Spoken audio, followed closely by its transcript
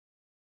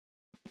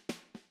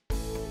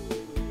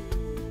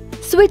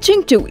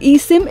Switching to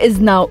eSIM is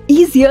now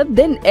easier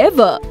than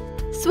ever.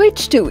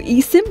 Switch to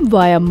eSIM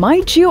via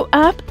MyJio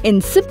app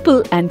in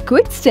simple and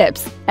quick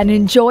steps and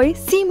enjoy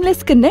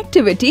seamless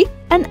connectivity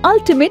and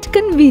ultimate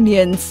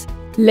convenience.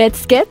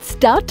 Let's get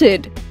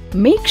started.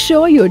 Make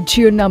sure your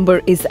Jio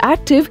number is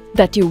active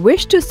that you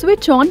wish to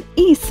switch on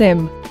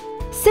eSIM.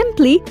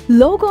 Simply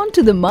log on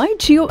to the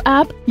MyJio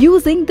app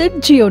using the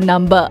Jio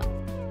number.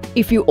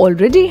 If you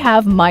already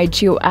have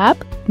MyJio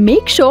app,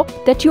 make sure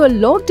that you are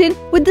logged in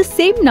with the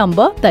same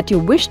number that you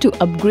wish to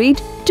upgrade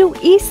to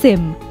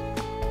eSIM.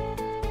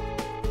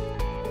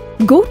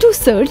 Go to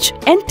search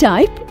and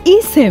type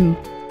eSIM.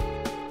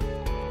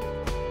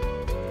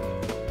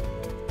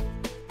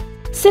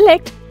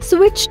 Select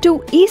Switch to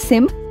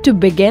eSIM to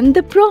begin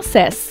the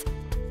process.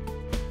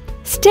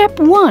 Step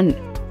 1.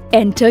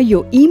 Enter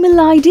your email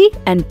ID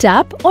and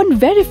tap on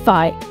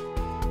Verify.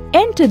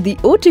 Enter the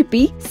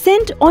OTP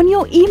sent on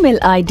your email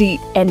ID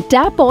and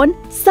tap on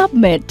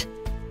Submit.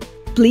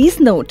 Please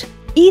note,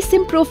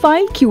 eSIM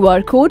profile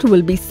QR code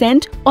will be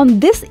sent on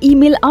this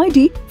email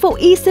ID for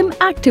eSIM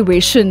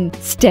activation.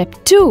 Step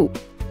 2.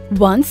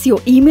 Once your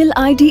email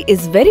ID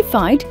is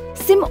verified,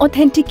 SIM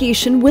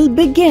authentication will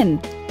begin.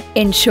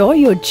 Ensure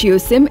your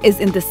JioSIM is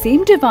in the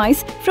same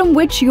device from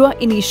which you are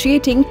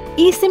initiating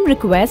eSIM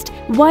request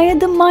via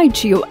the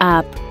MyJio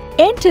app.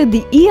 Enter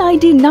the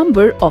eID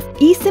number of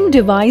eSIM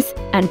device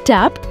and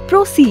tap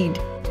Proceed.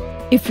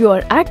 If you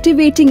are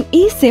activating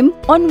eSIM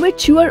on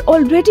which you are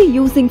already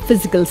using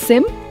physical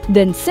SIM,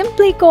 then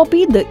simply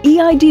copy the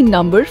eID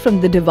number from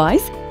the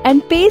device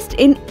and paste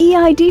in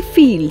eID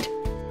field.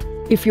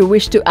 If you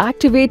wish to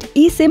activate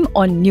eSIM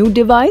on new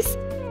device,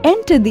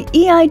 enter the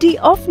eID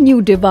of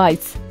new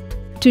device.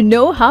 To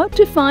know how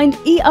to find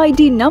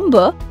eID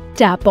number,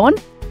 tap on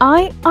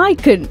I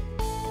icon.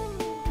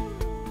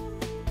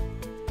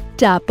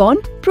 Tap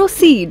on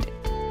Proceed.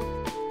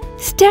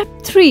 Step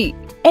 3.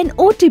 An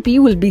OTP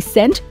will be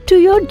sent to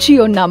your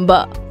Jio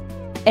number.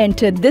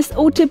 Enter this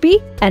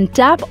OTP and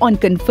tap on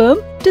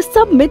Confirm to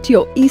submit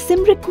your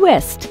eSIM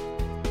request.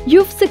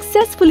 You've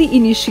successfully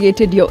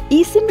initiated your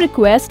eSIM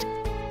request.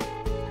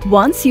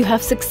 Once you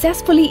have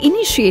successfully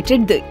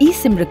initiated the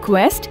eSIM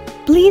request,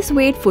 please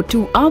wait for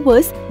 2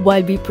 hours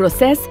while we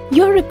process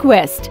your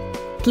request.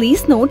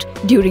 Please note,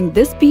 during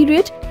this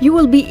period, you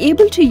will be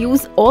able to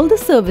use all the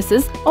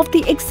services of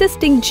the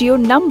existing Jio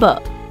number.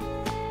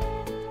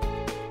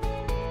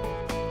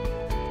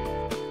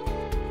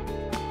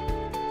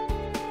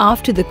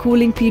 After the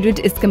cooling period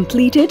is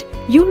completed,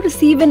 you'll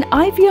receive an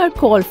IVR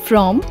call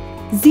from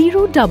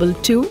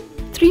 022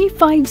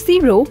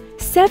 350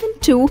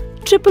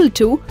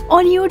 7222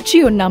 on your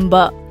Jio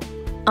number.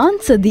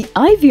 Answer the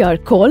IVR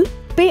call,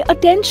 pay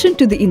attention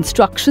to the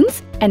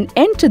instructions and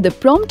enter the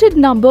prompted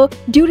number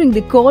during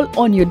the call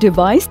on your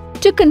device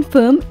to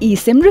confirm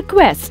eSIM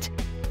request.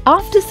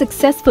 After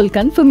successful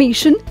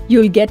confirmation,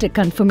 you'll get a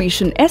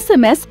confirmation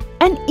SMS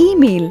and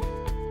email.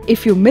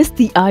 If you missed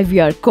the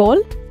IVR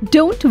call,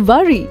 don't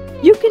worry.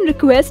 You can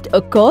request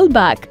a call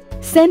back.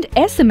 Send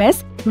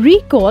SMS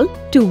recall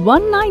to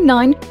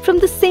 199 from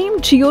the same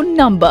Jio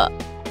number.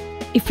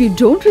 If you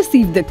don't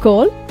receive the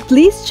call,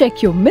 please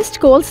check your missed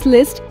calls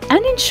list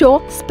and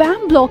ensure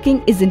spam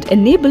blocking isn't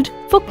enabled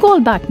for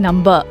callback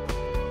number.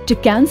 To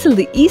cancel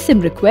the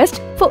eSIM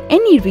request for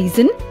any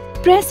reason,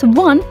 press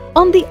 1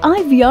 on the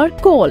IVR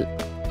call.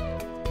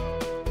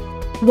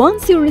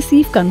 Once you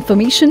receive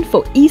confirmation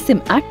for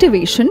eSIM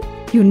activation,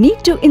 you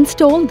need to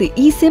install the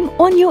eSIM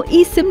on your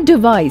eSIM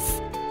device.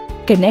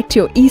 Connect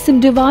your eSIM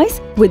device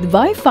with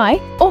Wi-Fi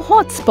or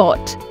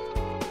hotspot.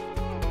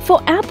 For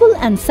Apple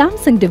and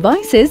Samsung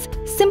devices,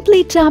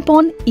 simply tap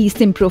on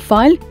eSIM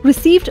profile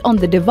received on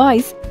the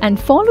device and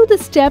follow the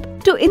step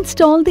to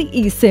install the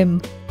eSIM.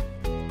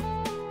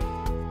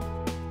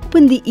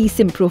 Open the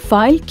eSIM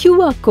profile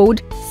QR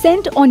code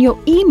sent on your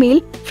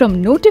email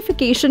from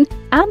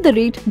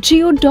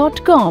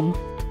notification@jio.com.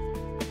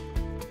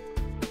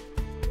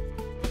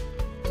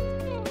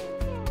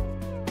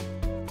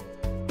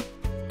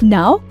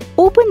 Now,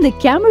 open the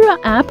camera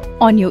app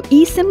on your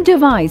eSIM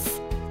device.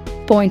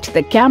 Point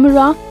the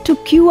camera to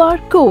QR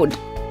code.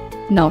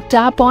 Now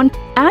tap on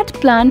Add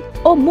Plan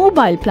or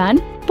Mobile Plan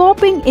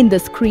popping in the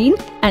screen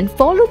and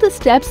follow the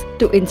steps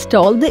to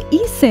install the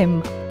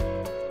eSIM.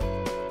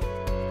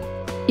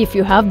 If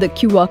you have the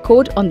QR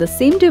code on the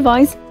same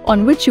device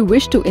on which you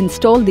wish to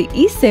install the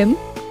eSIM,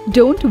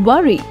 don't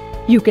worry.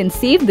 You can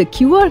save the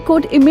QR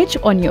code image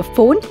on your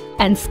phone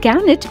and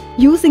scan it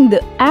using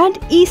the Add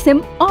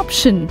eSIM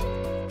option.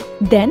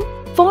 Then,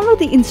 follow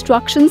the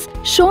instructions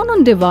shown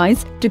on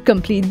device to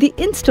complete the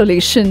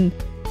installation.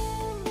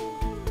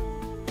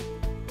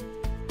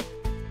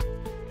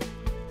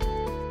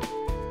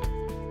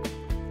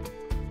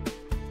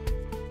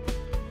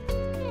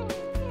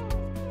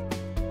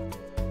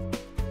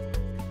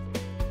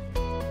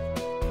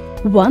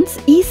 Once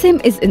eSIM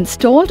is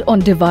installed on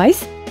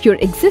device, your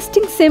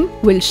existing SIM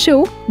will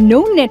show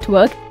no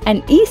network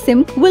and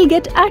eSIM will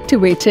get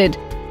activated.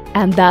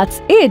 And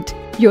that's it!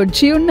 Your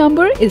Jio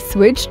number is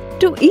switched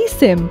to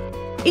eSIM.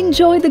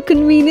 Enjoy the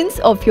convenience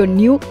of your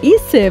new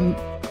eSIM.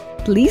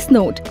 Please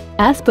note,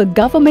 As per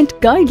government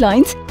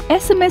guidelines,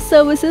 SMS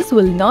services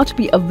will not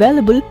be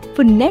available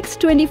for next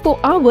 24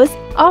 hours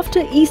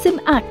after eSIM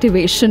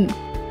activation.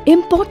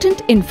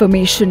 Important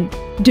information: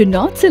 do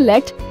not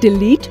select,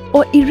 delete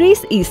or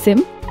erase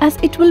eSIM as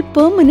it will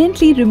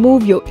permanently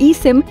remove your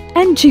eSIM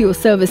and Jio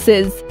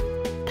services.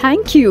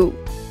 Thank you.